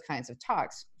of those kinds of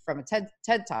talks from a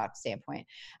TED Talk standpoint.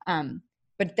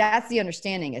 But that's the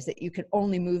understanding, is that you can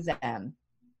only move them.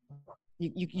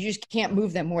 You just can't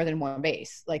move them more than one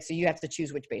base. Like, so you have to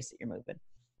choose which base that you're moving.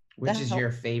 Which is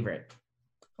your favorite?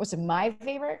 What's my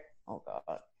favorite? Oh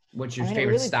God. What's your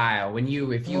favorite style?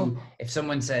 If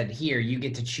someone said, here, you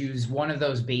get to choose one of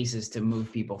those bases to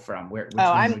move people from,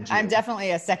 I'm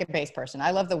definitely a second base person.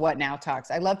 I love the what now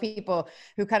talks. I love people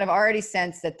who kind of already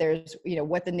sense that there's,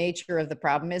 what the nature of the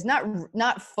problem is,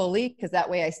 not fully, because that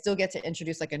way I still get to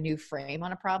introduce like a new frame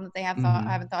on a problem that they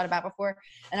haven't thought about before.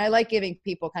 And I like giving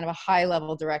people kind of a high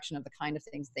level direction of the kind of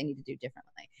things they need to do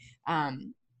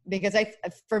differently. Because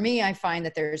for me, I find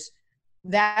that there's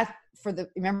that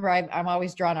remember I'm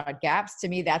always drawn on gaps. To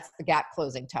me, that's the gap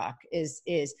closing talk is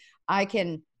I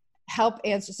can help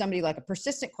answer somebody like a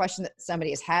persistent question that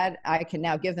somebody has had. I can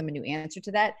now give them a new answer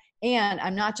to that. And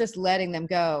I'm not just letting them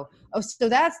go, oh, so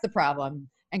that's the problem,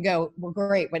 and go, well,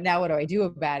 great, but now what do I do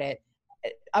about it?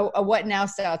 A what now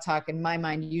style talk in my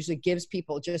mind usually gives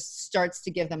people, just starts to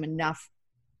give them enough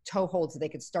toeholds so they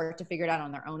could start to figure it out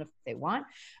on their own if they want.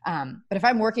 But if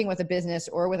I'm working with a business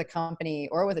or with a company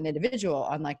or with an individual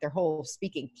on like their whole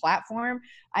speaking platform,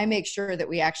 I make sure that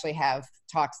we actually have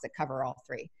talks that cover all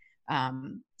three.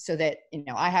 So that,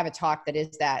 I have a talk that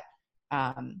is that,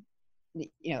 I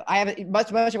have much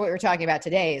of what we're talking about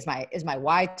today is my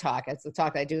why talk. It's the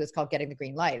talk that I do that's called Getting the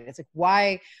Green Light. It's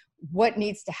like what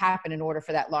needs to happen in order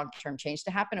for that long-term change to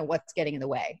happen, and what's getting in the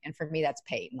way. And for me, that's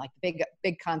pain. Like the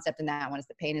big concept in that one is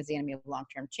that pain is the enemy of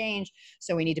long-term change.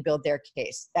 So we need to build their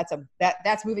case. That's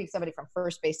moving somebody from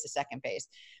first base to second base.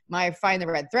 My Find the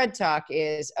Red Thread talk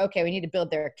is, okay, we need to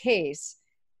build their case.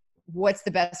 What's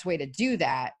the best way to do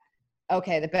that?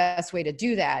 Okay, the best way to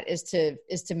do that is to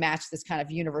match this kind of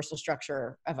universal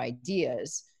structure of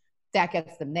ideas that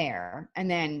gets them there. And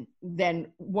then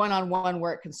one-on-one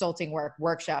work, consulting work,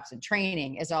 workshops, and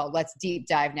training is all, let's deep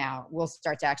dive now. We'll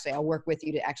start to I'll work with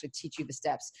you to actually teach you the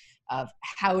steps of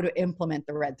how to implement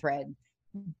the red thread,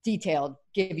 detailed,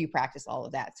 give you practice, all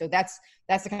of that. So that's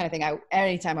the kind of thing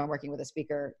anytime I'm working with a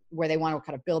speaker where they want to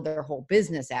kind of build their whole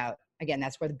business out. Again,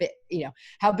 that's where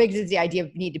how big does the idea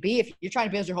need to be? If you're trying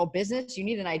to build your whole business, you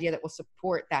need an idea that will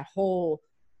support that whole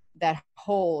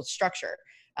structure.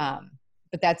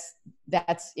 But that's you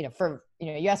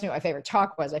asked me what my favorite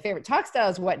talk was. My favorite talk style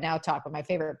is what now talk, but my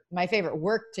favorite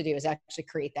work to do is actually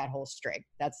create that whole string.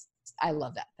 I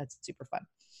love that. That's super fun.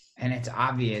 And it's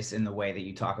obvious in the way that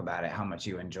you talk about it, how much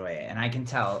you enjoy it. And I can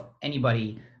tell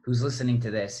anybody who's listening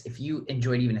to this, if you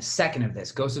enjoyed even a second of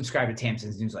this, go subscribe to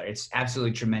Tamsin's newsletter. It's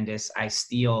absolutely tremendous. I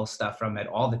steal stuff from it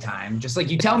all the time, just like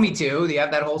you tell me to. You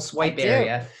have that whole swipe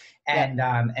area,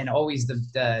 and always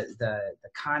the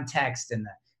context and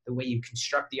the way you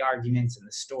construct the arguments and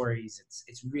the stories.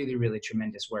 It's really, really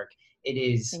tremendous work. It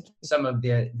is some of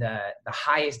the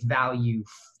highest value,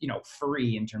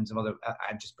 free in terms of other,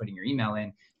 I'm just putting your email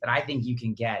in, that I think you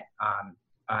can get.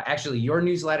 Actually, your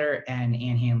newsletter and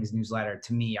Ann Handley's newsletter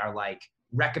to me are like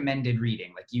recommended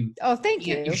reading. Like you. Oh, thank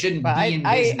you. You shouldn't be in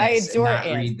business and not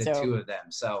read the two of them.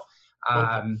 So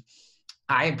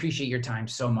I appreciate your time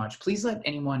so much. Please let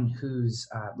anyone who's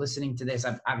listening to this,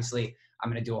 I'm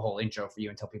going to do a whole intro for you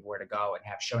and tell people where to go and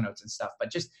have show notes and stuff,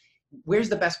 but just where's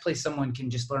the best place someone can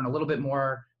just learn a little bit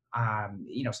more,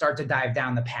 start to dive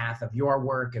down the path of your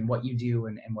work and what you do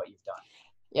and what you've done?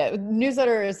 Yeah,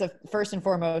 newsletter is the first and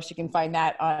foremost. You can find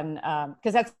that on,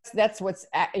 because that's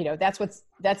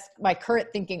my current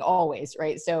thinking always,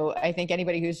 right? So I think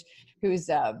anybody who's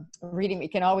reading me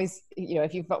can always,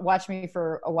 if you've watched me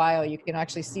for a while, you can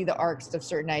actually see the arcs of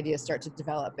certain ideas start to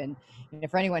develop. And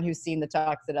for anyone who's seen the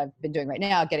talks that I've been doing right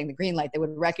now, Getting the Green Light, they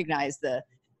would recognize the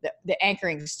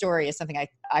anchoring story is something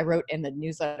I wrote in the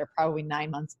newsletter probably 9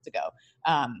 months ago.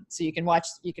 So you can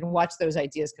watch those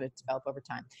ideas kind of develop over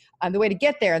time. The way to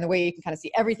get there and the way you can kind of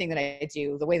see everything that I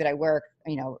do, the way that I work,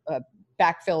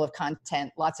 backfill of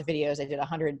content, lots of videos. I did a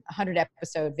 100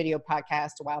 episode video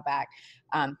podcast a while back.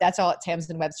 That's all at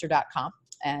tamsinwebster.com,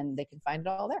 and they can find it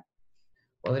all there.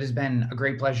 Well, it has been a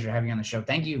great pleasure having you on the show.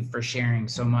 Thank you for sharing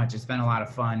so much. It's been a lot of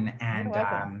fun, and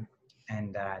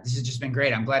this has just been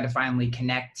great. I'm glad to finally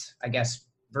connect, I guess,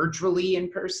 virtually in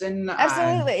person.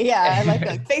 Absolutely. Yeah. I like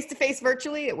that. Face-to-face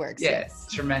virtually, it works. Yeah, yes.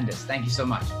 Tremendous. Thank you so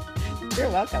much. You're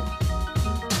welcome.